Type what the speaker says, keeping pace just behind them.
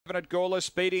open at Gawler.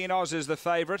 Speedy in Oz is the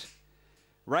favourite.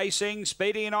 Racing,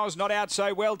 Speedy in Oz not out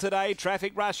so well today.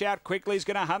 Traffic Rush out quickly. He's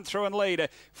going to hunt through and lead.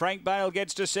 Frank Bale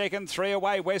gets to second. 3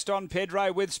 away, West on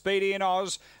Pedro with Speedy in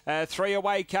Oz. 3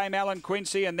 away came Alan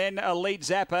Quincy and then Elite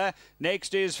Zapper.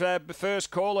 Next is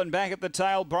First Call, and back at the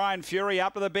tail, Brian Fury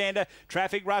up to the bender.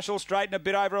 Traffic Rush will straighten a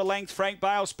bit over a length. Frank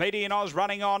Bale, Speedy in Oz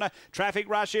running on. Traffic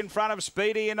Rush in front of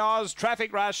Speedy in Oz.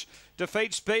 Traffic Rush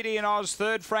defeats Speedy in Oz.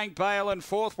 Third, Frank Bale, and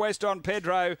fourth, West on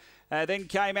Pedro. Then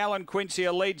came Alan Quincy,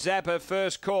 Elite Zapper,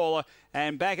 First Call.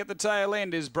 And back at the tail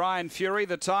end is Brian Fury.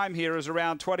 The time here is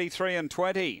around 23 and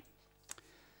 20.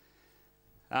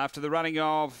 After the running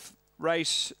of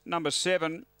race number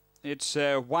 7, it's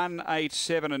 1, 8,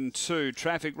 7 and 2.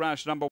 Traffic Rush number